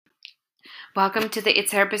Welcome to the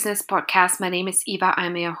It's Our Business podcast. My name is Eva.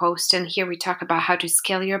 I'm your host, and here we talk about how to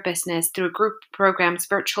scale your business through group programs,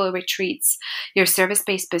 virtual retreats, your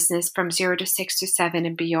service-based business from 0 to 6 to 7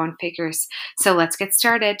 and beyond figures. So let's get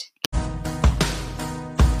started.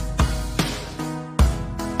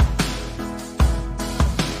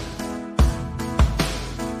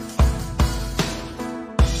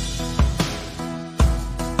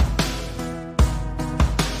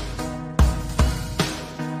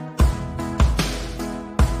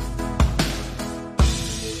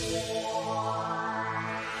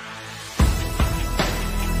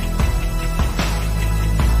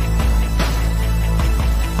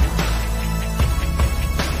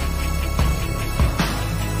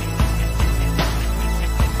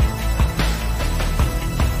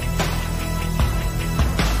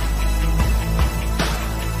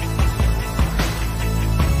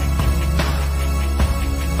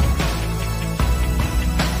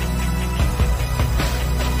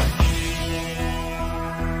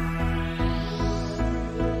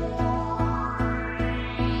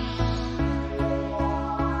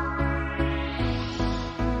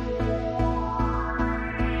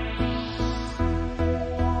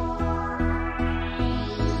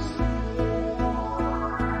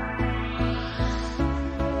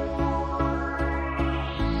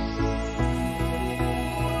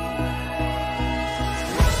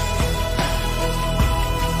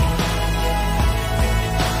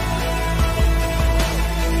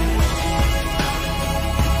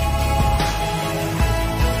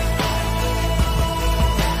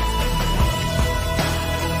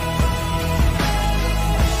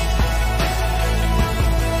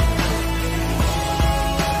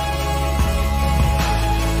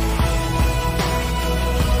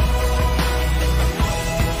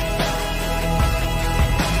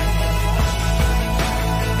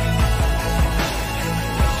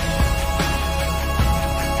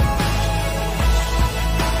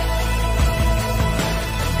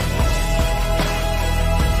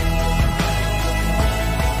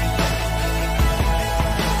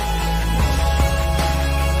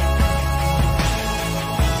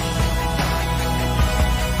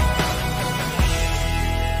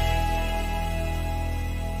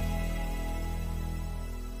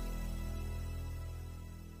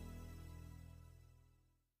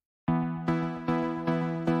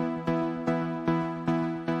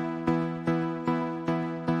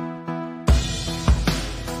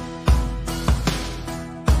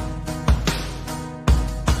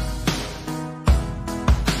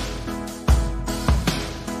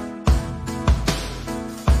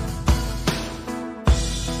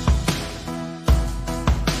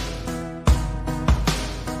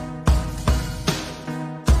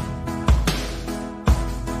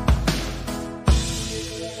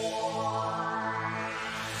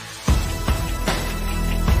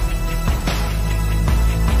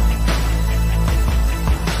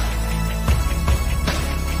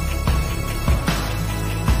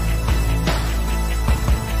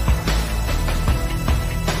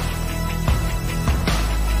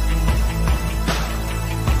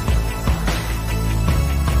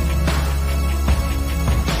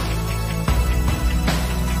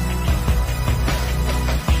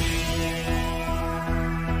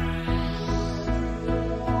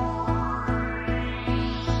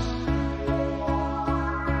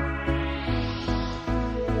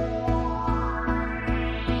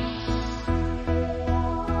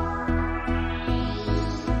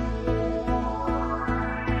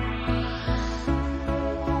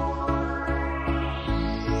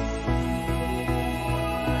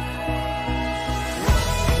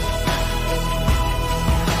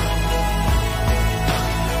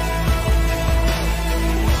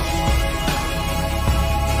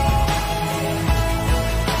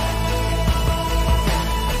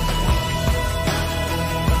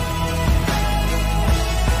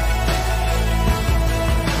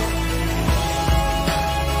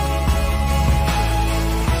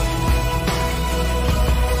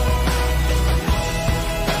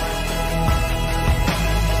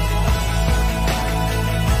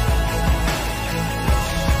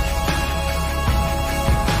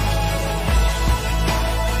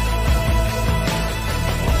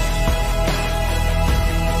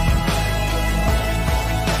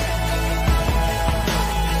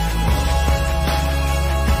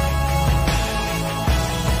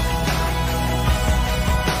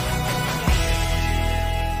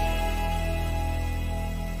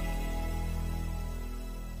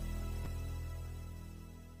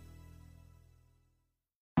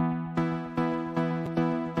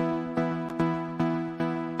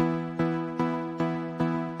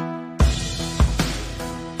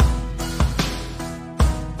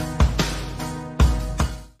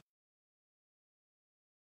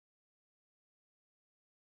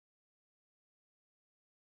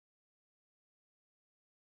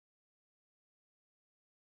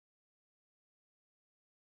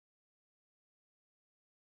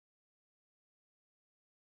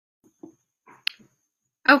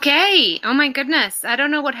 Okay. Oh my goodness. I don't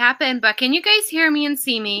know what happened, but can you guys hear me and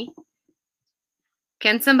see me?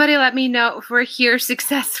 Can somebody let me know if we're here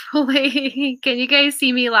successfully? Can you guys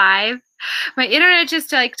see me live? My internet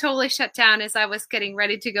just like totally shut down as I was getting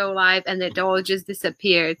ready to go live, and it all just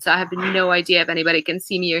disappeared. So I have no idea if anybody can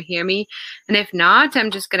see me or hear me. And if not,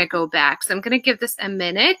 I'm just going to go back. So I'm going to give this a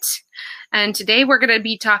minute. And today we're going to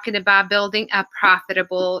be talking about building a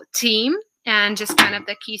profitable team and just kind of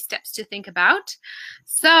the key steps to think about.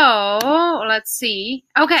 So let's see.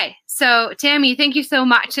 Okay, so Tammy, thank you so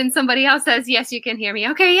much. And somebody else says, yes, you can hear me.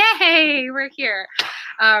 Okay, yay, we're here.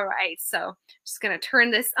 All right, so just going to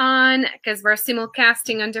turn this on because we're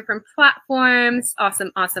simulcasting on different platforms.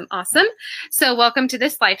 Awesome, awesome, awesome. So welcome to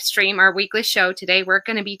this live stream, our weekly show. Today we're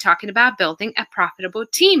going to be talking about building a profitable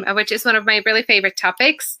team, which is one of my really favorite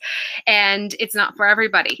topics. And it's not for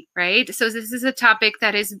everybody, right? So this is a topic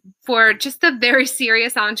that is for just a very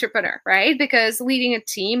serious entrepreneur, right? Because leading a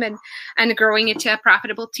team and growing into a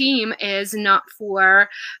profitable team is not for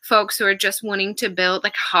folks who are just wanting to build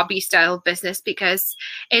like a hobby style business, because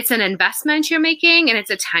it's an investment you're making and it's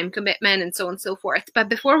a time commitment and so on and so forth. But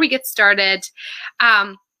before we get started,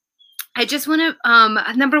 I just want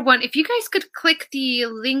to, number one, if you guys could click the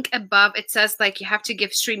link above, it says like you have to give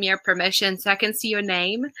StreamYard permission so I can see your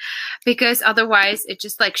name, because otherwise it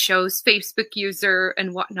just like shows Facebook user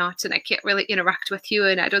and whatnot, and I can't really interact with you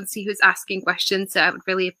and I don't see who's asking questions, so I would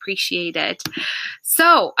really appreciate it.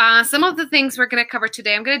 So some of the things we're going to cover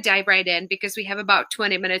today, I'm going to dive right in because we have about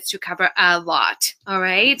 20 minutes to cover a lot. All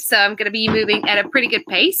right, so I'm going to be moving at a pretty good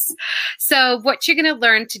pace. So what you're going to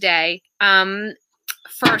learn today,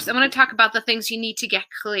 first, I want to talk about the things you need to get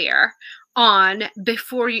clear on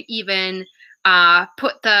before you even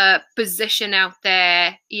put the position out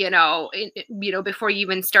there, before you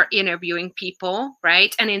even start interviewing people,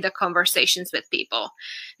 right? And in the conversations with people.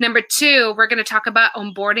 Number two, we're going to talk about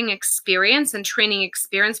onboarding experience and training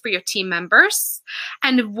experience for your team members.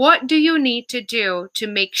 And what do you need to do to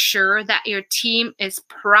make sure that your team is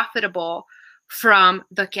profitable from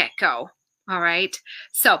the get-go? All right.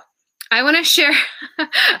 So I want to share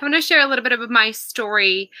a little bit of my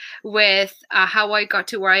story with how I got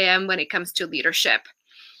to where I am when it comes to leadership.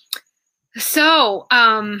 So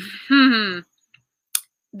the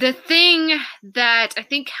thing that I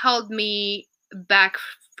think held me back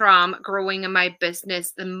from growing in my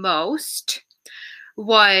business the most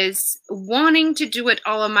was wanting to do it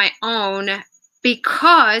all on my own,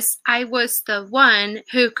 because I was the one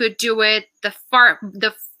who could do it the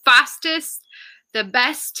fastest, the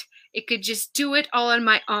best. It could just do it all on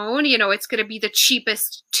my own. It's going to be the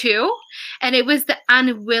cheapest too. And it was the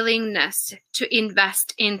unwillingness to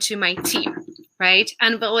invest into my team, right?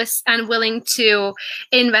 Unwilling to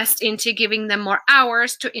invest into giving them more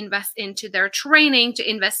hours, to invest into their training, to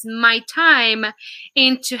invest my time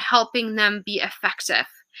into helping them be effective.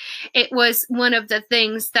 It was one of the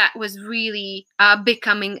things that was really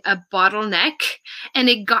becoming a bottleneck. And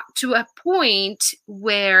it got to a point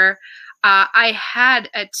where I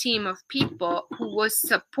had a team of people who was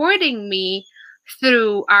supporting me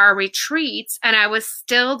through our retreats, and I was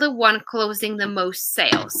still the one closing the most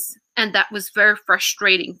sales. And that was very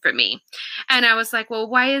frustrating for me. And I was like, well,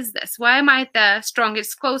 why is this? Why am I the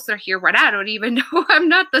strongest closer here when I don't even know I'm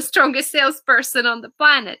not the strongest salesperson on the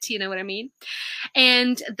planet? You know what I mean?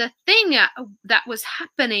 And the thing that was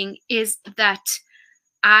happening is that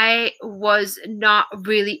I was not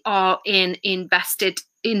really all in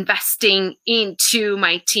investing into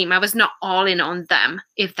my team. I was not all in on them,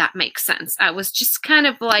 if that makes sense. I was just kind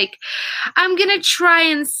of like, I'm going to try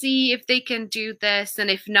and see if they can do this.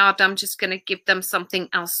 And if not, I'm just going to give them something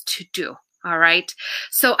else to do. All right.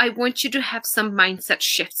 So I want you to have some mindset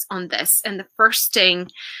shifts on this. And the first thing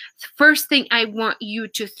I want you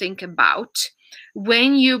to think about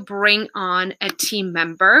when you bring on a team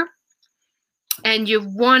member and you're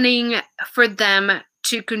wanting for them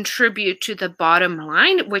to contribute to the bottom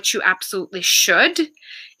line, which you absolutely should,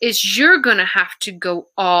 is you're going to have to go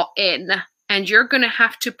all in, and you're going to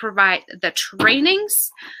have to provide the trainings,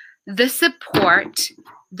 the support,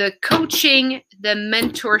 the coaching, the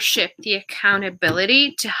mentorship, the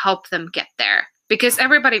accountability to help them get there. Because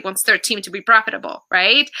everybody wants their team to be profitable,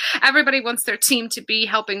 right? Everybody wants their team to be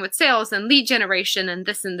helping with sales and lead generation and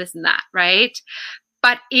this and this and that, right?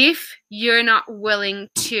 But if you're not willing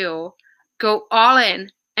to go all in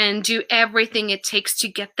and do everything it takes to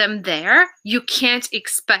get them there, you can't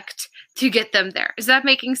expect to get them there. Is that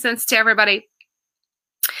making sense to everybody?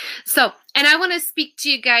 So, and I want to speak to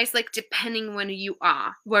you guys, like, depending where you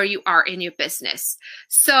are in your business.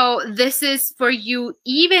 So this is for you,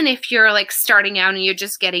 even if you're like starting out and you're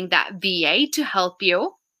just getting that VA to help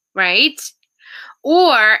you, right?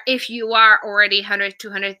 Or if you are already $100,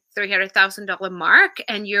 $200, $300,000 mark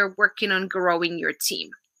and you're working on growing your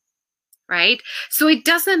team, right? So it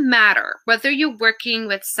doesn't matter whether you're working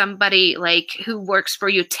with somebody like who works for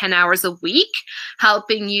you 10 hours a week,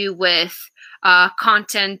 helping you with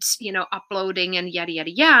content, uploading and yada,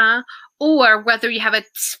 yada, yada, or whether you have a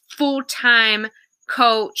full-time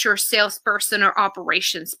coach or salesperson or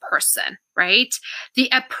operations person, right? The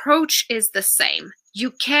approach is the same.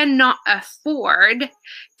 You cannot afford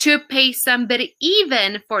to pay somebody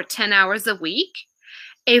even for 10 hours a week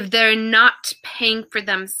if they're not paying for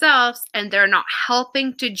themselves and they're not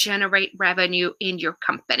helping to generate revenue in your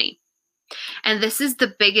company. And this is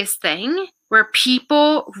the biggest thing where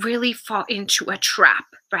people really fall into a trap,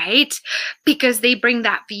 right? Because they bring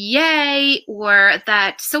that VA or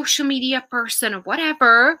that social media person or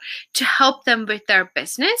whatever to help them with their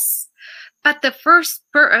business. But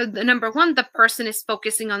the number one, the person is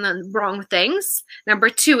focusing on the wrong things. Number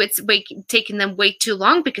two, it's taking them way too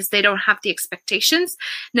long because they don't have the expectations.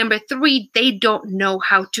 Number three, they don't know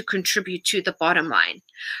how to contribute to the bottom line.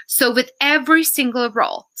 So with every single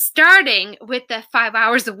role, starting with the 5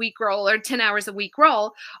 hours a week role or 10 hours a week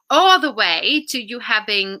role, all the way to you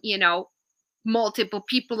having, multiple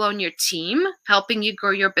people on your team helping you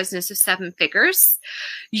grow your business to 7 figures,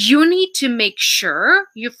 you need to make sure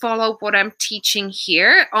you follow what I'm teaching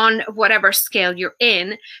here on whatever scale you're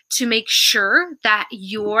in to make sure that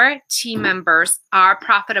your team members are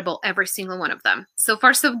profitable, every single one of them. So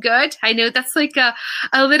far, so good. I know that's like a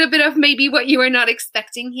little bit of maybe what you were not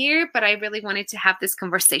expecting here, but I really wanted to have this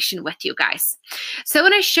conversation with you guys. So I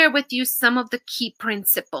want to share with you some of the key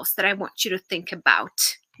principles that I want you to think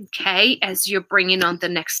about, okay, as you're bringing on the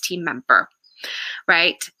next team member,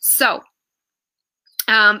 right? So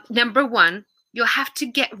number one, you'll have to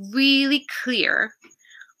get really clear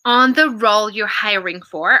on the role you're hiring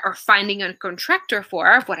for or finding a contractor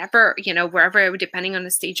for, whatever, wherever, depending on the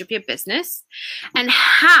stage of your business, and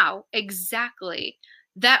how exactly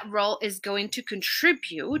that role is going to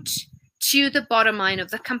contribute to the bottom line of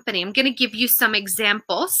the company. I'm going to give you some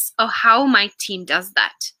examples of how my team does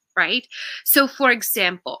that. Right? So for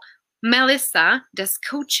example, Melissa does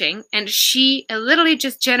coaching and she literally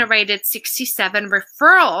just generated 67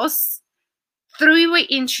 referrals, 3-way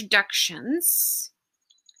introductions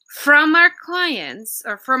from our clients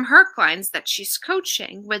or from her clients that she's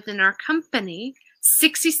coaching within our company,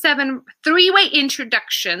 67 3-way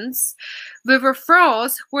introductions with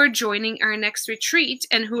referrals who are joining our next retreat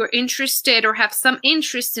and who are interested or have some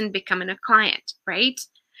interest in becoming a client, right?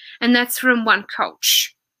 And that's from one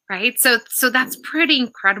coach. Right? So that's pretty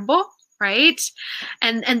incredible, right?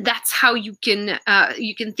 And that's how you can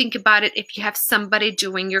think about it if you have somebody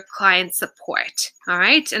doing your client support, all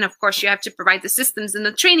right? And of course, you have to provide the systems and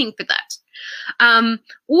the training for that.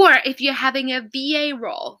 Or if you're having a VA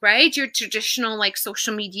role, right? Your traditional like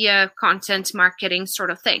social media content marketing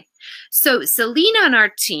sort of thing. So Selena on our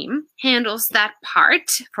team handles that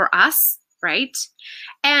part for us, right?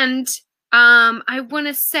 And I want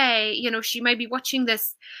to say, she might be watching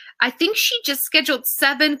this. I think she just scheduled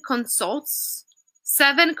 7 consults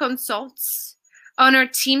on her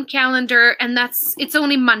team calendar, and it's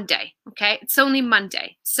only Monday. Okay. It's only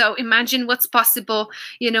Monday. So imagine what's possible,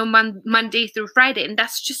 Monday through Friday, and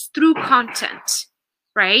that's just through content,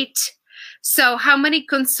 right? So how many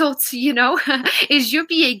consults, is your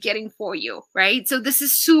VA getting for you, right? So this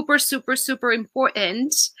is super, super, super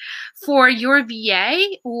important for your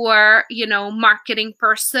VA or, marketing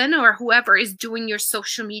person or whoever is doing your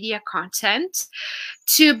social media content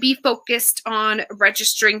to be focused on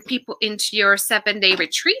registering people into your 7-day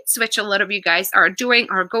retreats, which a lot of you guys are doing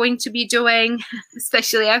or going to be doing,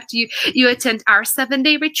 especially after you attend our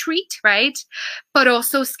 7-day retreat, right? But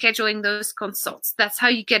also scheduling those consults. That's how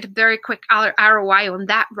you get very quick ROI on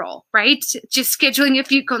that role, right? Just scheduling a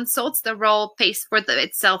few consults, the role pays for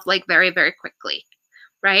itself like very, very quickly,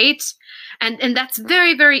 right? And that's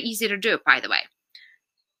very, very easy to do, by the way.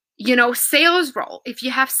 Sales role. If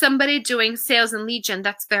you have somebody doing sales and lead gen,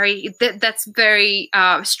 that's very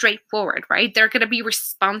straightforward, right? They're going to be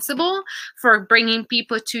responsible for bringing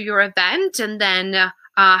people to your event and then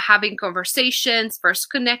having conversations,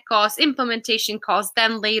 first connect calls, implementation calls,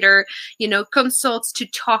 then later, consults to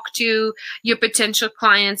talk to your potential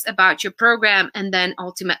clients about your program, and then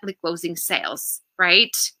ultimately closing sales,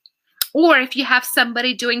 right? Or if you have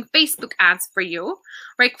somebody doing Facebook ads for you,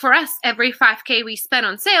 right? For us, every 5K we spend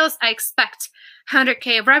on sales, I expect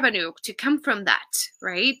 100K of revenue to come from that,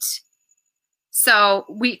 right? So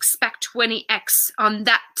we expect 20X on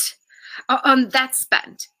that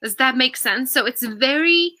spend. Does that make sense? So it's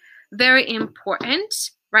very, very important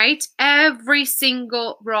right? Every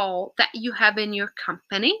single role that you have in your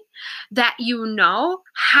company, that you know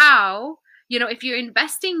how, if you're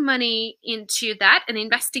investing money into that and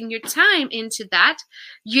investing your time into that,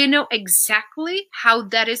 you know exactly how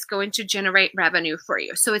that is going to generate revenue for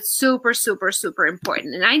you. So it's super, super, super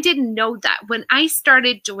important. And I didn't know that when I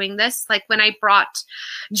started doing this, like when I brought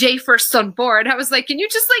Jay first on board, I was like, can you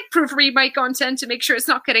just like proofread my content to make sure it's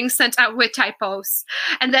not getting sent out with typos?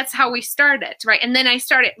 And that's how we started, right? And then I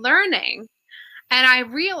started learning. And I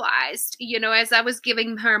realized, as I was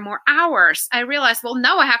giving her more hours, I realized, well,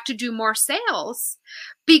 now I have to do more sales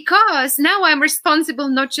because now I'm responsible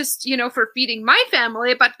not just, for feeding my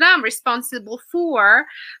family, but now I'm responsible for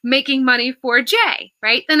making money for Jay,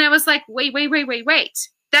 right? Then I was like, wait.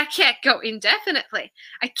 That can't go indefinitely.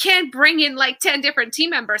 I can't bring in like 10 different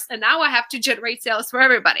team members and now I have to generate sales for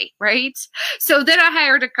everybody, right? So then I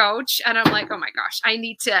hired a coach and I'm like, oh my gosh, I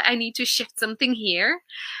need to shift something here.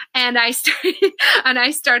 And I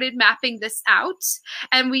started mapping this out.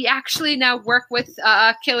 And we actually now work with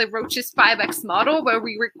Kelly Roach's 5X model where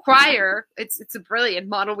we require, it's a brilliant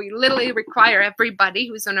model. We literally require everybody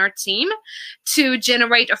who's on our team to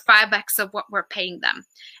generate a 5X of what we're paying them.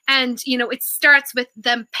 And, it starts with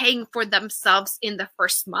them paying for themselves in the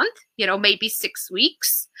first month, maybe 6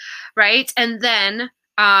 weeks, right? And then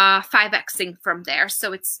 5Xing from there.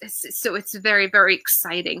 So it's very, very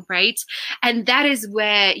exciting, right? And that is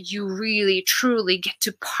where you really, truly get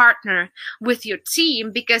to partner with your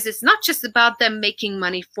team because it's not just about them making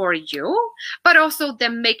money for you, but also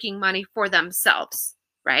them making money for themselves,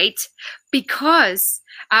 right? Because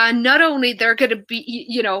not only they're going to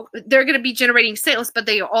be generating sales, but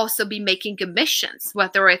they'll also be making commissions,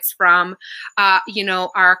 whether it's from,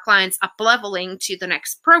 our clients up leveling to the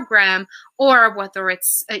next program, or whether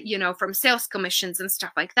it's, from sales commissions and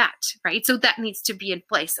stuff like that, right? So that needs to be in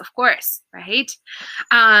place, of course, right?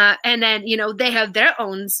 And then, they have their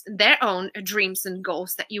own dreams and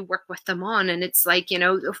goals that you work with them on. And it's like,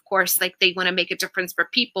 of course, like they want to make a difference for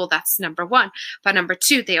people. That's number one. But number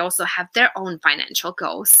two, they also have their own financial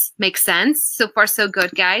goals. Makes sense? So far, so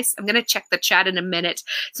good, guys. I'm going to check the chat in a minute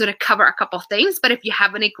so to cover a couple things. But if you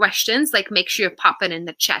have any questions, like make sure you pop it in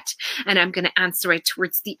the chat and I'm going to answer it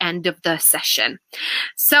towards the end of the session.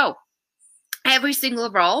 So every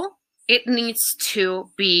single role, it needs to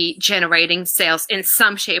be generating sales in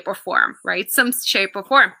some shape or form, right? Some shape or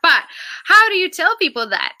form. But how do you tell people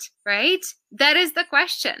that, right? That is the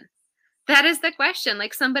question. That is the question.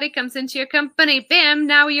 Like somebody comes into your company, bam,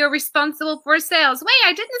 now you're responsible for sales. Wait,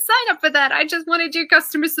 I didn't sign up for that. I just wanted your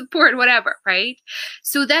customer support, whatever, right?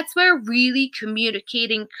 So that's where really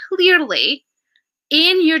communicating clearly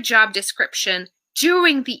in your job description,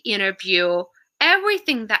 during the interview,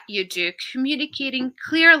 everything that you do, communicating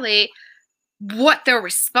clearly what they're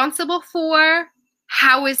responsible for,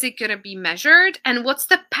 how is it going to be measured, and what's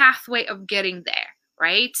the pathway of getting there.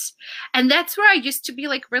 Right? And that's where I used to be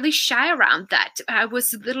like really shy around that. I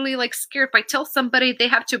was literally like scared if I tell somebody they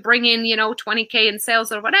have to bring in, 20K in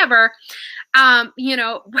sales or whatever, what are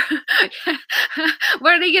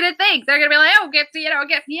they going to think? They're going to be like, oh, get me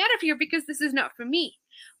out of here because this is not for me.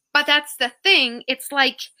 But that's the thing. It's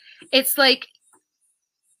like,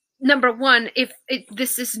 number one, if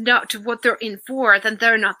this is not what they're in for, then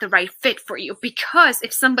they're not the right fit for you. Because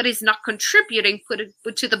if somebody's not contributing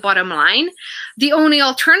to the bottom line, the only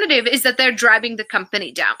alternative is that they're driving the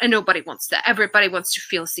company down. And nobody wants that. Everybody wants to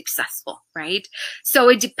feel successful, right? So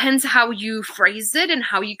it depends how you phrase it and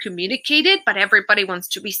how you communicate it, but everybody wants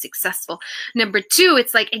to be successful. Number two,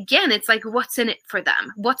 it's like, again, it's like what's in it for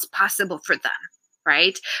them? What's possible for them?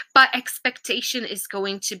 Right? But expectation is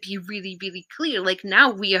going to be really, really clear. Like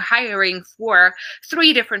now we are hiring for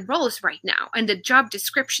 3 different roles right now. And the job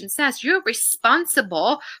description says you're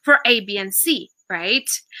responsible for A, B, and C, right?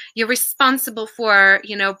 You're responsible for,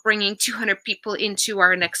 bringing 200 people into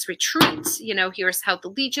our next retreat. Here's how the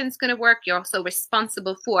Legion's going to work. You're also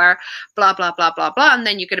responsible for blah, blah, blah, blah, blah. And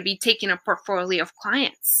then you're going to be taking a portfolio of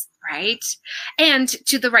clients, right? And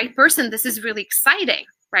to the right person, this is really exciting,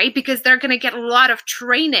 right? Because they're going to get a lot of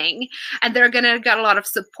training and they're going to get a lot of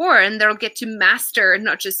support and they'll get to master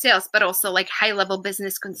not just sales, but also like high level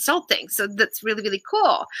business consulting. So that's really, really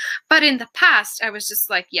cool. But in the past, I was just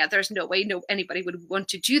like, yeah, there's no way anybody would want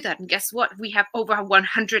to do that. And guess what? We have over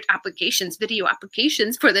 100 applications, video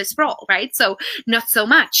applications for this role, right? So not so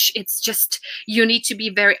much. It's just, you need to be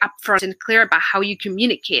very upfront and clear about how you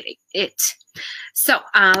communicate it. So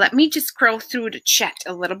let me just scroll through the chat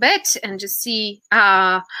a little bit and just see.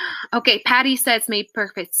 Okay, Patty says made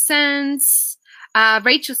perfect sense.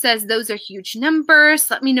 Rachel says those are huge numbers.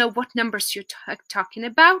 Let me know what numbers you're talking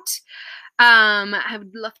about. I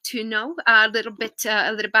would love to know a little bit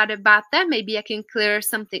about that. Maybe I can clear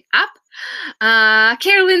something up.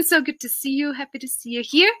 Carolyn, so good to see you. Happy to see you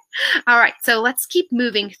here. All right, so let's keep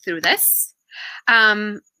moving through this.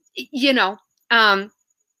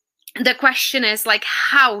 The question is like,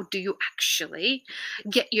 how do you actually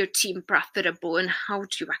get your team profitable, and how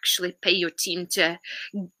do you actually pay your team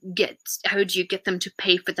how do you get them to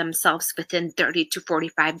pay for themselves within 30 to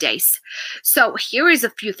 45 days? So here is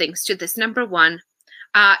a few things to this. Number one,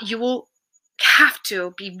 you will have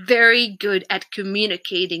to be very good at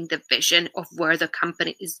communicating the vision of where the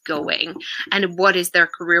company is going and what is their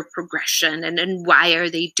career progression and why are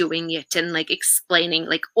they doing it, and like explaining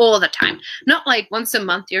like all the time. Not like once a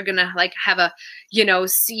month you're gonna like have a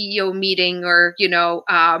CEO meeting or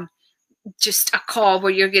just a call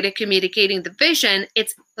where you're gonna communicating the vision.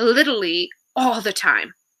 It's literally all the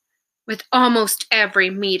time with almost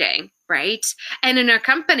every meeting. Right. And in our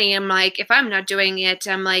company, I'm like, if I'm not doing it,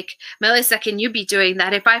 I'm like, Melissa, can you be doing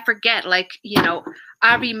that? If I forget,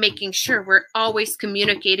 are we making sure we're always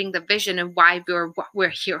communicating the vision and what we're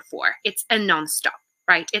here for? It's a nonstop,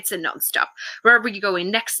 right? It's a nonstop. Where are we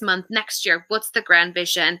going next month, next year? What's the grand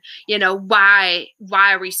vision? Why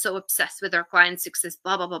are we so obsessed with our client success?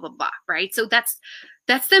 Blah, blah, blah, blah, blah, right? So that's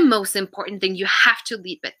the most important thing. You have to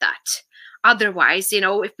lead with that. Otherwise,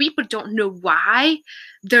 if people don't know why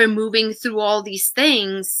they're moving through all these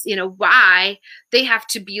things, why they have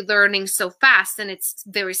to be learning so fast, and it's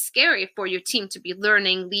very scary for your team to be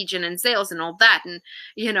learning lead and sales and all that. And,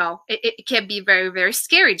 it can be very, very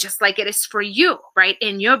scary, just like it is for you, right?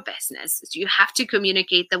 In your business. So you have to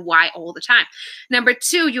communicate the why all the time. Number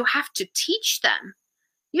two, you have to teach them.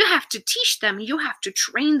 You have to teach them. You have to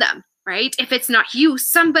train them. Right? If it's not you,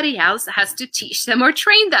 somebody else has to teach them or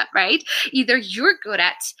train them, right? Either you're good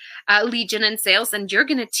at lead gen and sales and you're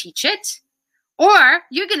going to teach it, or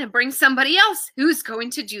you're going to bring somebody else who's going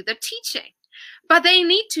to do the teaching. But they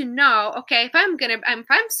need to know, okay, if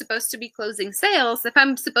I'm supposed to be closing sales, if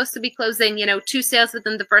I'm supposed to be closing, 2 sales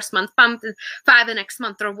within the first month, 5 the next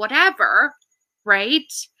month, or whatever,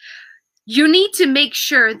 right? You need to make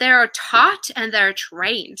sure they're taught and they're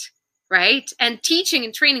trained. Right? And teaching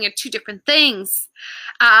and training are two different things.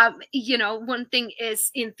 One thing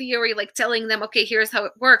is in theory, like telling them, okay, here's how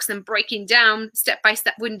it works, and breaking down step by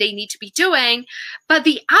step what they need to be doing. But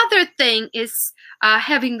the other thing is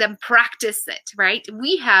having them practice it, right?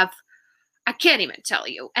 I can't even tell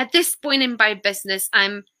you, at this point in my business,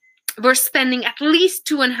 we're spending at least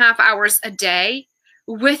 2.5 hours a day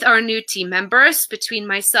with our new team members, between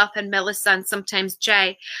myself and Melissa and sometimes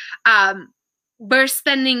Jay. We're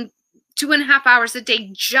spending 2.5 hours a day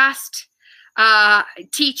just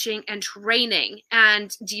teaching and training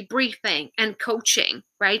and debriefing and coaching,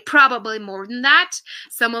 right? Probably more than that.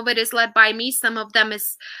 Some of it is led by me. Some of them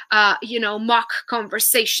is, mock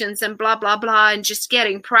conversations and blah, blah, blah, and just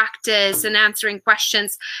getting practice and answering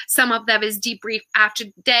questions. Some of them is debrief after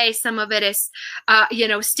the day. Some of it is,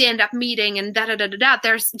 stand-up meeting and da-da-da-da-da.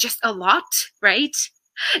 There's just a lot, right?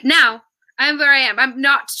 Now, I'm where I am. I'm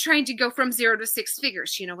not trying to go from 0 to 6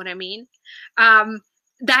 figures. You know what I mean?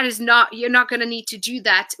 You're not going to need to do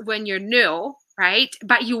that when you're new, right?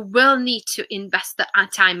 But you will need to invest the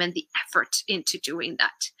time and the effort into doing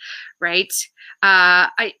that, right?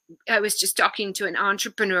 I was just talking to an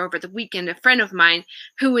entrepreneur over the weekend, a friend of mine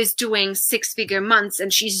who is doing 6-figure months,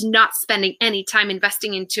 and she's not spending any time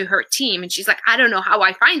investing into her team. And she's like, I don't know how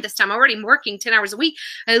I find this time. I'm already working 10 hours a week.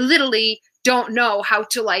 I literally don't know how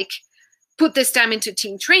to put this time into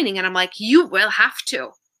team training. And I'm like, you will have to,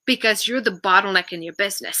 because you're the bottleneck in your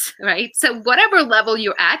business, right? So whatever level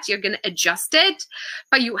you're at, you're going to adjust it,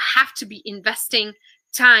 but you have to be investing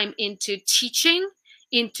time into teaching,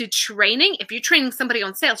 into training. If you're training somebody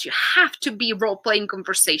on sales, you have to be role-playing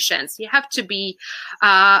conversations. You have to be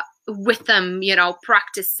with them,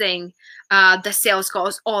 practicing the sales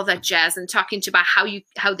calls, all that jazz, and talking to about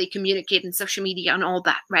how they communicate in social media and all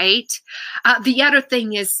that, right? The other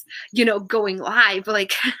thing is, going live.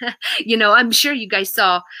 I'm sure you guys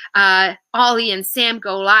saw Ollie and Sam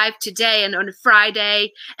go live today and on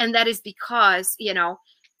Friday, and that is because,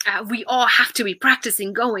 we all have to be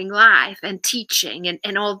practicing going live and teaching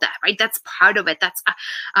and all that, right? That's part of it. That's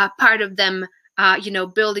part of them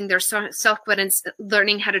building their self-confidence,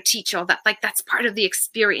 learning how to teach, all that. That's part of the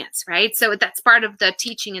experience, right? So that's part of the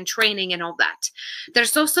teaching and training and all that.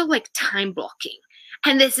 There's also time blocking.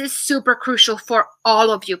 And this is super crucial for all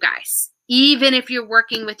of you guys, even if you're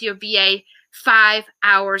working with your VA 5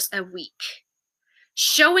 hours a week.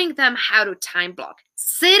 Showing them how to time block.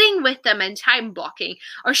 sitting with them and time blocking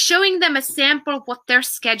or showing them a sample of what their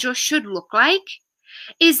schedule should look like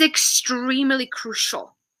is extremely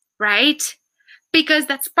crucial, right? Because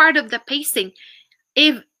that's part of the pacing.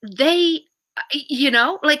 If they,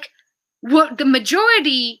 like what the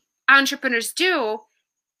majority entrepreneurs do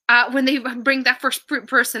when they bring that first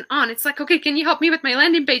person on, it's like, okay, can you help me with my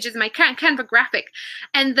landing pages, my Canva graphic?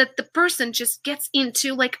 And that the person just gets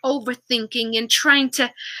into like overthinking and trying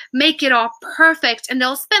to make it all perfect. And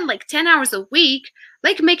they'll spend like 10 hours a week,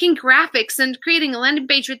 like making graphics and creating a landing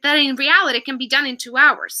page with that in reality can be done in 2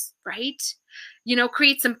 hours, right?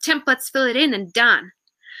 Create some templates, fill it in, and done.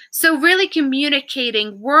 So really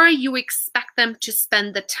communicating where you expect them to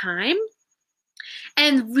spend the time.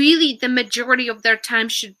 And really, the majority of their time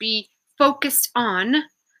should be focused on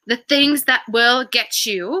the things that will get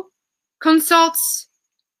you consults,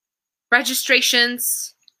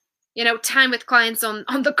 registrations, time with clients on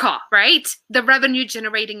the call, right? The revenue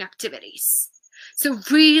generating activities. So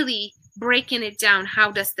really breaking it down.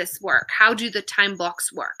 How does this work? How do the time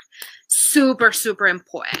blocks work? Super, super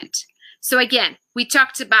important. So again, we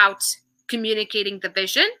talked about communicating the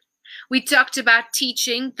vision. We talked about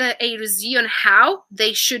teaching the A to Z on how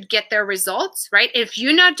they should get their results, right? If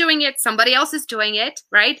you're not doing it, somebody else is doing it,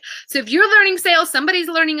 right? So if you're learning sales, somebody's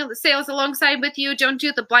learning sales alongside with you. Don't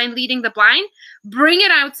do the blind leading the blind. Bring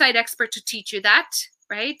an outside expert to teach you that,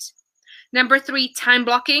 right? Number 3, time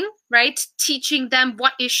blocking, right? Teaching them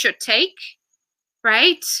what it should take,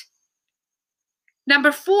 right?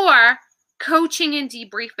 Number 4, coaching and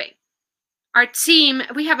debriefing. Our team,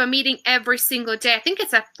 we have a meeting every single day. I think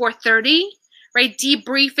it's at 4:30, right?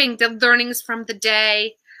 Debriefing the learnings from the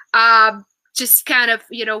day, just kind of,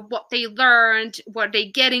 what they learned, what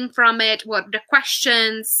they're getting from it, what the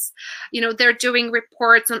questions, they're doing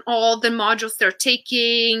reports on all the modules they're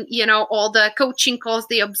taking, all the coaching calls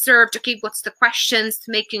they observed. Okay, what's the questions?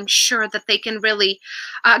 Making sure that they can really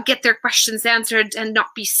get their questions answered and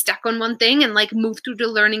not be stuck on one thing and like move through the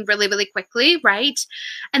learning really, really quickly, right?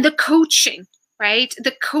 And the coaching. Right?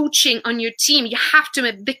 The coaching on your team. You have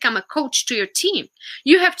to become a coach to your team.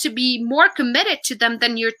 You have to be more committed to them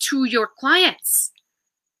than you're to your clients.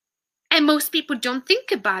 And most people don't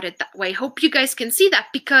think about it that way. Hope you guys can see that,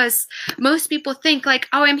 because most people think like,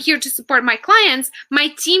 oh, I'm here to support my clients. My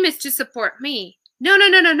team is to support me. No.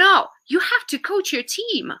 You have to coach your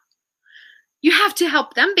team. You have to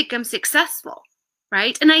help them become successful.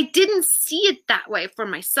 Right? And I didn't see it that way for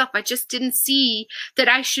myself. I just didn't see that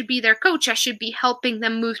I should be their coach. I should be helping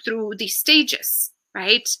them move through these stages,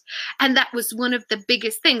 right? And that was one of the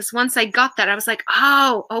biggest things. Once I got that, I was like,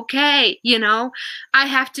 oh, okay, I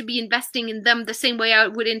have to be investing in them the same way I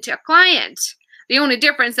would into a client. The only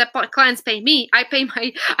difference that clients pay me, I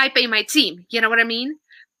pay my team. You know what I mean?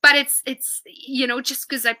 But it's just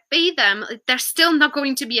because I pay them, they're still not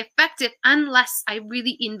going to be effective unless I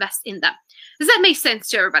really invest in them. Does that make sense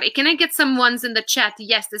to everybody? Can I get some ones in the chat?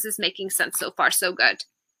 Yes, this is making sense so far. So good.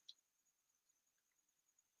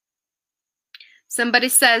 Somebody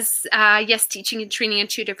says, yes, teaching and training are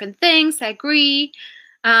 2 different things. I agree.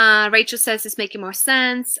 Rachel says it's making more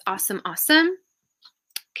sense. Awesome.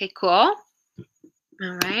 Okay, cool.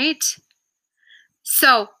 All right.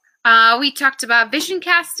 So we talked about vision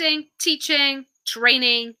casting, teaching,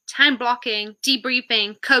 training, time blocking,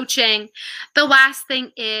 debriefing, coaching. The last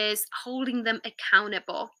thing is holding them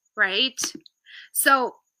accountable, right?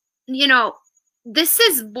 So, this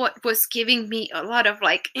is what was giving me a lot of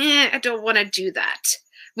like, I don't want to do that.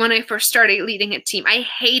 When I first started leading a team, I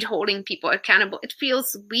hate holding people accountable. It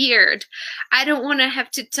feels weird. I don't want to have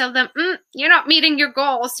to tell them, you're not meeting your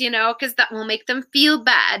goals, because that will make them feel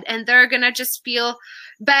bad and they're going to just feel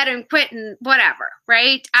bad and quit and whatever,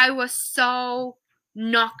 right? I was so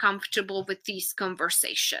not comfortable with these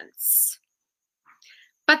conversations.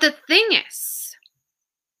 But the thing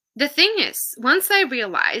is, once I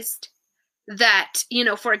realized that,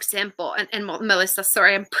 for example, and Melissa,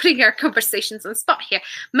 sorry, I'm putting our conversations on spot here.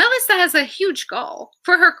 Melissa has a huge goal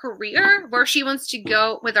for her career, where she wants to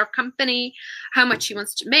go with her company, how much she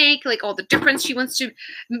wants to make, like all the difference she wants to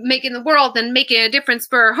make in the world, and making a difference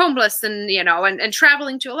for homeless and, and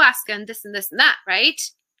traveling to Alaska and this and this and that, right?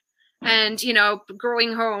 And,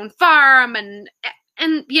 growing her own farm and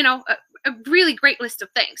a really great list of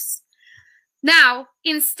things. Now,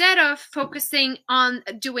 instead of focusing on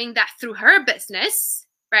doing that through her business,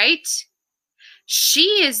 right,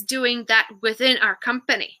 she is doing that within our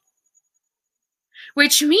company,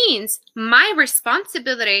 which means my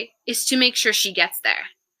responsibility is to make sure she gets there.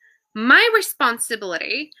 My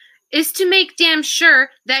responsibility is to make damn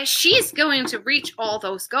sure that she's going to reach all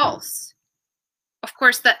those goals. of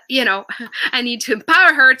course, that, I need to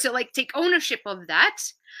empower her to like take ownership of that.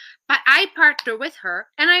 But I partner with her,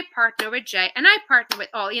 and I partner with Jay, and I partner with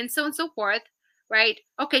Ollie, and so on and so forth, right?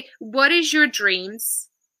 Okay, what is your dreams?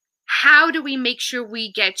 How do we make sure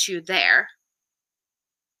we get you there?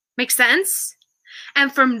 Make sense?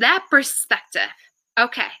 And from that perspective,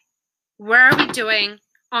 okay, where are we doing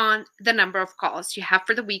on the number of calls you have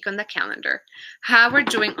for the week on the calendar? How we're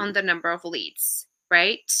doing on the number of leads,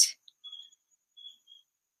 right?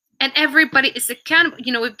 And everybody is accountable.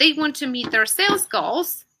 If they want to meet their sales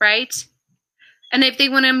goals, right? And if they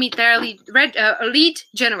want to meet their lead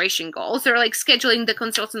generation goals, or like scheduling the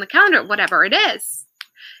consults on the calendar, whatever it is,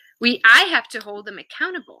 I have to hold them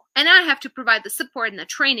accountable, and I have to provide the support and the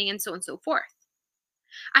training and so on and so forth.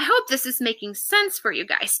 I hope this is making sense for you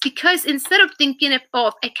guys, because instead of thinking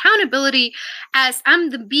of accountability as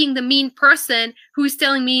being the mean person who's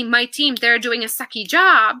telling me my team they're doing a sucky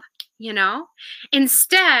job,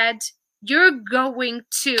 instead you're going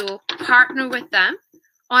to partner with them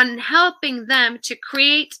on helping them to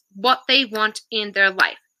create what they want in their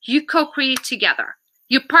life. You co-create together.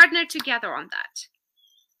 You partner together on that.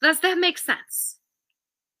 Does that make sense?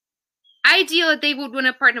 Ideally, they would want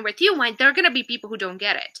to partner with you. Why? There are going to be people who don't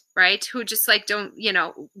get it, right? Who just like don't, you're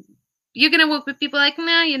going to work with people like,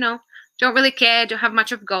 nah, don't really care, don't have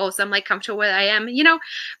much of goals. I'm like comfortable where I am,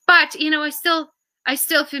 but, I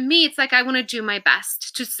still, for me, it's like I want to do my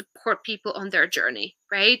best to support people on their journey,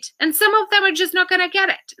 right? And some of them are just not going to get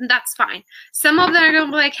it, and that's fine. Some of them are going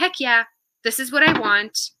to be like, heck yeah, this is what I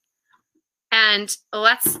want, and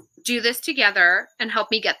let's do this together and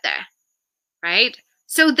help me get there, right?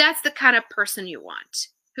 So that's the kind of person you want,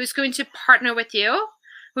 who's going to partner with you,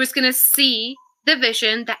 who's going to see the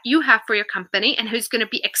vision that you have for your company, and who's going to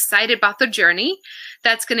be excited about the journey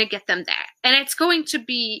that's going to get them there. And it's going to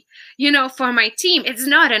be, for my team, it's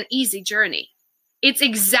not an easy journey. It's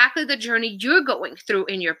exactly the journey you're going through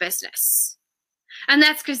in your business. And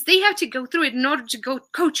that's because they have to go through it in order to go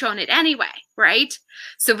coach on it anyway, right?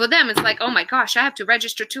 So for them, it's like, oh my gosh, I have to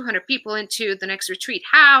register 200 people into the next retreat.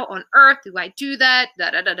 How on earth do I do that?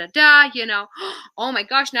 Oh my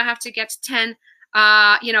gosh, now I have to get 10,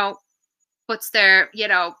 what's their,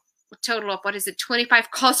 total of,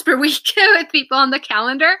 25 calls per week with people on the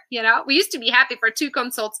calendar. We used to be happy for 2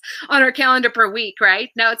 consults on our calendar per week, right?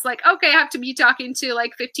 Now it's like, okay, I have to be talking to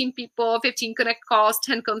like 15 people, 15 connect calls,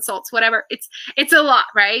 10 consults, whatever. It's a lot,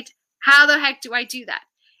 right? How the heck do I do that?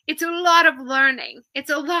 It's a lot of learning. It's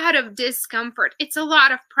a lot of discomfort. It's a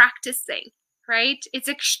lot of practicing, right? It's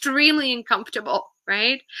extremely uncomfortable,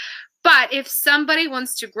 right? But if somebody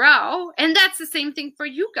wants to grow, and that's the same thing for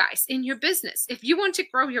you guys in your business. If you want to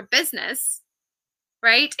grow your business,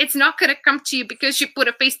 right, it's not going to come to you because you put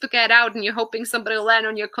a Facebook ad out and you're hoping somebody will land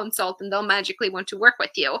on your consult and they'll magically want to work with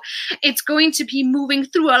you. It's going to be moving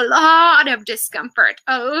through a lot of discomfort,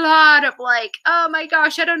 a lot of like, oh my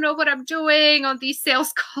gosh, I don't know what I'm doing on these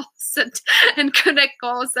sales calls and connect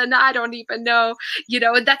calls, and I don't even know,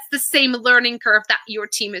 and that's the same learning curve that your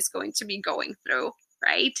team is going to be going through,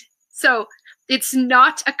 right? So it's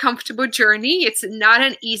not a comfortable journey. It's not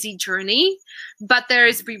an easy journey, but there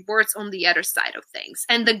is rewards on the other side of things.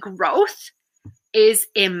 And the growth is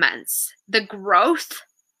immense. The growth,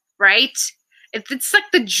 right? It's like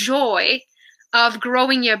the joy of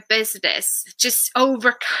growing your business, just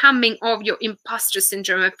overcoming all of your imposter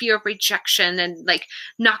syndrome, a fear of rejection and like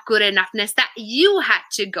not good enoughness that you had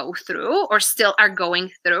to go through or still are going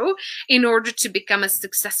through in order to become a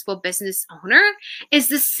successful business owner, is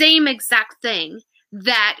the same exact thing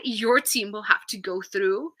that your team will have to go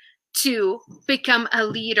through to become a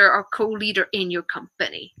leader or co-leader in your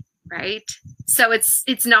company, right? So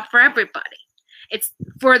it's not for everybody. It's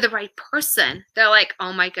for the right person. They're like,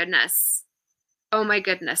 oh my goodness,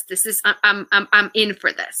 this is, I'm in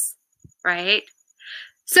for this, right?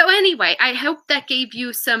 So anyway, I hope that gave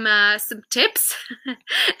you some tips,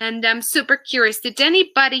 and I'm super curious. Did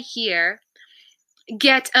anybody here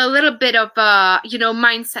get a little bit of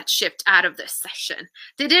mindset shift out of this session?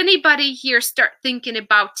 Did anybody here start thinking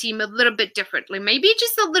about team a little bit differently? Maybe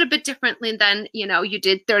just a little bit differently than you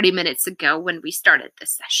did 30 minutes ago when we started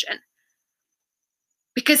this session.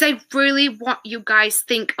 Because I really want you guys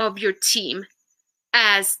think of your team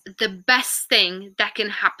as the best thing that can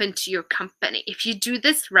happen to your company. If you do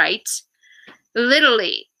this right,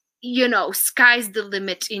 literally, sky's the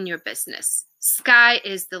limit in your business. Sky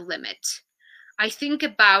is the limit. I think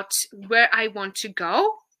about where I want to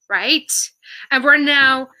go, right? And we're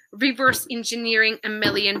now reverse engineering $1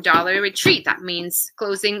 million retreat. That means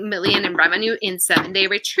closing $1 million in revenue in 7-day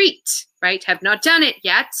retreat, right? Have not done it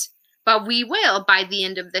yet, but we will by the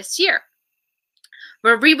end of this year.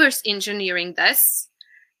 We're reverse engineering this.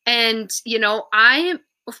 And, you know, I'm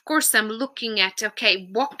looking at, okay,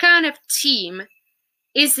 what kind of team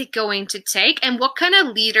is it going to take, and what kind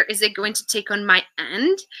of leader is it going to take on my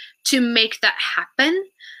end to make that happen?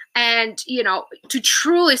 And, you know, to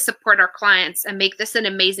truly support our clients and make this an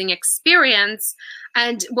amazing experience,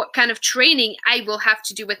 and what kind of training I will have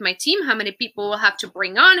to do with my team, how many people will have to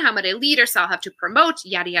bring on, how many leaders I'll have to promote,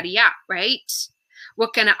 yada, yada, yada, right?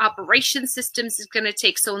 What kind of operation systems is going to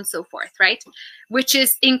take, so on and so forth, right? Which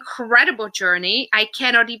is incredible journey. I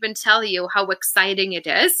cannot even tell you how exciting it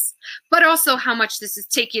is, but also how much this is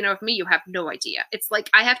taking of me. You have no idea. It's like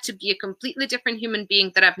I have to be a completely different human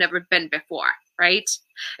being that I've never been before, right?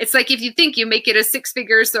 It's like if you think you make it a six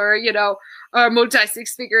figures or, you know, or multi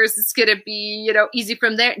six figures, it's going to be, you know, easy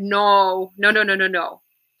from there. No, no, no, no, no, no.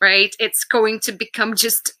 Right? It's going to become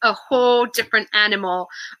just a whole different animal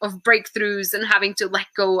of breakthroughs and having to let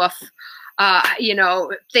go of, you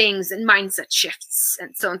know, things and mindset shifts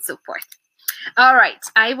and so on and so forth. All right,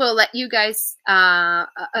 I will let you guys. I'll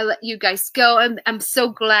let you guys go. I'm so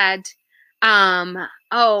glad.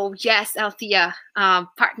 Oh yes, Althea,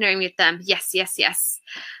 partnering with them. Yes, yes, yes.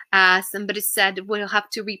 Somebody said we'll have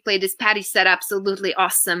to replay this. Patty said absolutely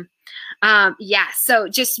awesome. Yeah, so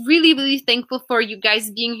just really, really thankful for you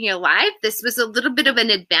guys being here live. This was a little bit of an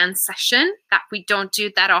advanced session that we don't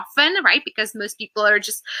do that often, right? Because most people are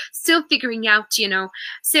just still figuring out, you know,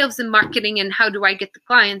 sales and marketing and how do I get the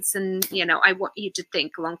clients? And, you know, I want you to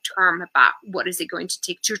think long term about what is it going to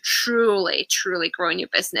take to truly, truly grow in your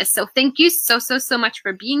business. So thank you so, so, so much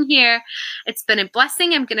for being here. It's been a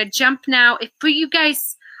blessing. I'm going to jump now. If for you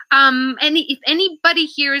guys, if anybody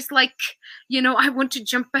here is like, you know, I want to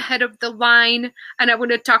jump ahead of the line and I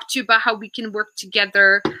want to talk to you about how we can work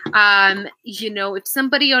together. You know, if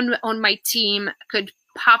somebody on my team could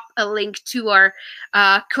pop a link to our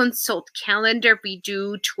consult calendar. We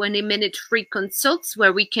do 20-minute free consults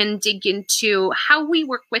where we can dig into how we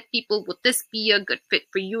work with people. Would this be a good fit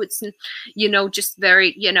for you? It's, you know, just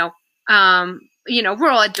very, you know, we're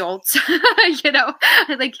all adults, you know,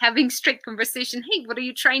 like having straight conversation. Hey, what are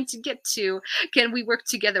you trying to get to? Can we work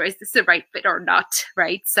together? Is this the right fit or not?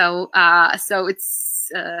 Right. So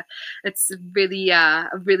it's really a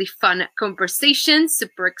really fun conversation.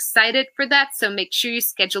 Super excited for that. So make sure you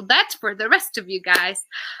schedule that for the rest of you guys.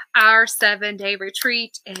 Our 7-day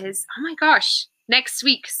retreat is, oh my gosh, next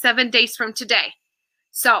week, 7 days from today.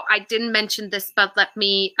 So I didn't mention this, but let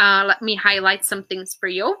me highlight some things for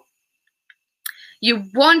you. You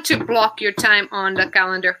want to block your time on the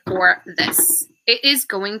calendar for this. It is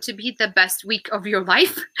going to be the best week of your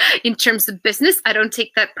life in terms of business. I don't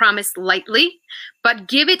take that promise lightly, but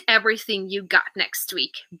give it everything you got next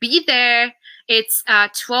week. Be there. It's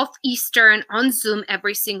 12 Eastern on Zoom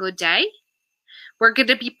every single day. We're going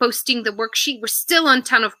to be posting the worksheet. We're still on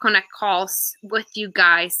ton of Connect calls with you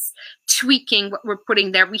guys, tweaking what we're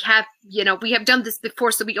putting there. We have, you know, we have done this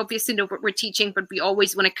before, so we obviously know what we're teaching, but we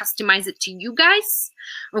always want to customize it to you guys.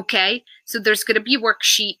 Okay, so there's going to be a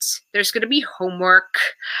worksheet. There's going to be homework.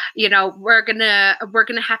 You know, we're gonna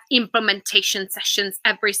have implementation sessions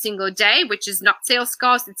every single day, which is not sales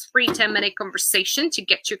calls. It's free 10-minute conversation to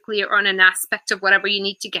get you clear on an aspect of whatever you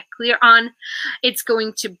need to get clear on. It's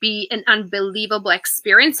going to be an unbelievable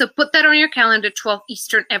experience. So put that on your calendar, 12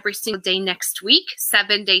 Eastern every single day next week,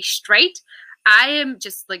 7 days straight. I am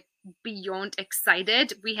just like beyond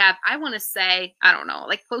excited. We have, I want to say, I don't know,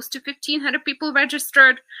 like close to 1,500 people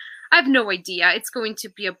registered. I have no idea. It's going to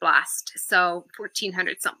be a blast. So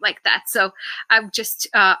 1,400, something like that. So I'm just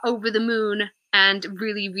over the moon and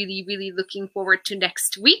really, really, really looking forward to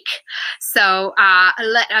next week. So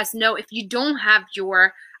let us know if you don't have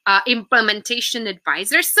your implementation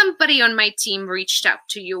advisor. Somebody on my team reached out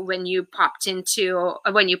to you when you pop into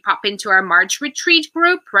our March retreat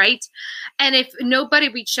group, right? And if nobody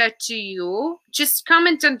reached out to you, just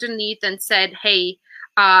comment underneath and said, hey,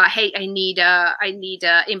 I need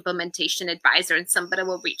a implementation advisor, and somebody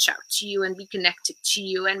will reach out to you and be connected to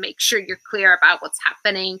you and make sure you're clear about what's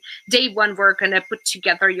happening. Day 1, we're gonna put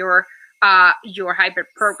together your hybrid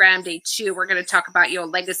program. Day 2, we're going to talk about your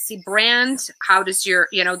legacy brand. How does your,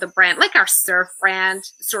 you know, the brand, like our Surf brand,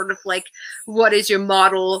 sort of like, what is your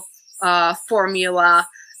model, formula,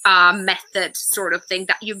 method sort of thing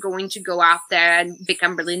that you're going to go out there and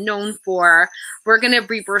become really known for. We're going to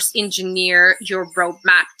reverse engineer your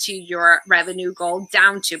roadmap to your revenue goal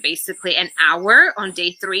down to basically an hour on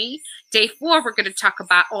day 3. Day 4, we're going to talk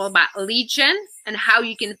about all about lead gen. and how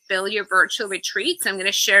you can fill your virtual retreats. I'm going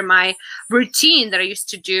to share my routine that I used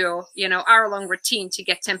to do, hour-long routine to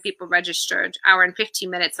get 10 people registered, hour and 15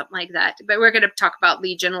 minutes, something like that. But we're going to talk about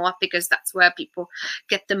lead gen a lot because that's where people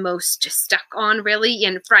get the most stuck on, really.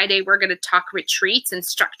 And Friday, we're going to talk retreats and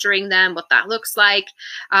structuring them, what that looks like.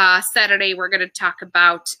 Saturday, we're going to talk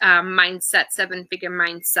about mindset, 7-figure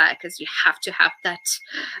mindset, because you have to have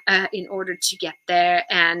that in order to get there.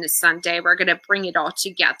 And Sunday, we're going to bring it all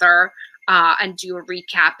together and do a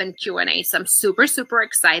recap and Q&A. So I'm super, super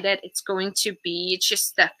excited. It's going to be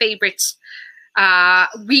just the favorite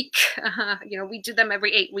week. We do them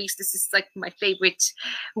every 8 weeks. This is like my favorite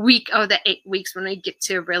week of the 8 weeks when I get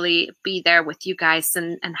to really be there with you guys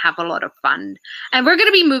and have a lot of fun. And we're going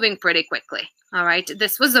to be moving pretty quickly. All right.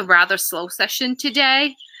 This was a rather slow session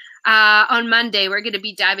today. On Monday, we're going to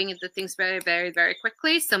be diving into things very, very, very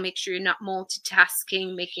quickly. So make sure you're not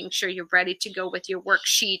multitasking, making sure you're ready to go with your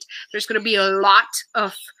worksheet. There's going to be a lot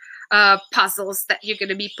of puzzles that you're going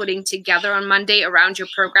to be putting together on Monday around your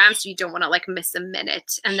program. So you don't want to miss a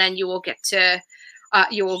minute. And then you will get to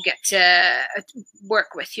work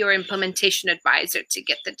with your implementation advisor to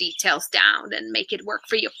get the details down and make it work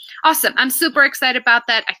for you. Awesome. I'm super excited about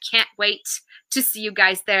that. I can't wait to see you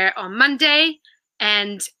guys there on Monday.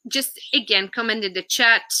 And just, again, comment in the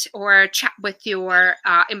chat or chat with your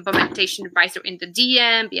implementation advisor in the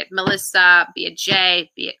DM, be it Melissa, be it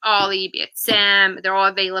Jay, be it Ollie, be it Sam. They're all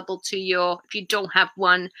available to you. If you don't have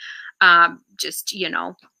one, just,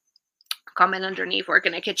 comment underneath. We're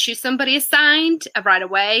going to get you somebody assigned right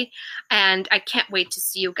away. And I can't wait to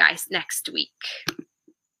see you guys next week.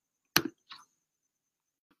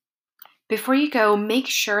 Before you go, make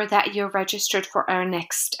sure that you're registered for our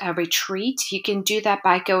next retreat. You can do that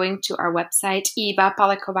by going to our website,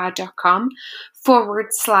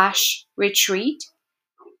 evapoliakova.com/retreat,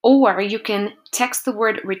 or you can text the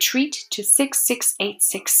word retreat to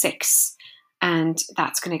 66866, and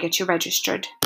that's going to get you registered.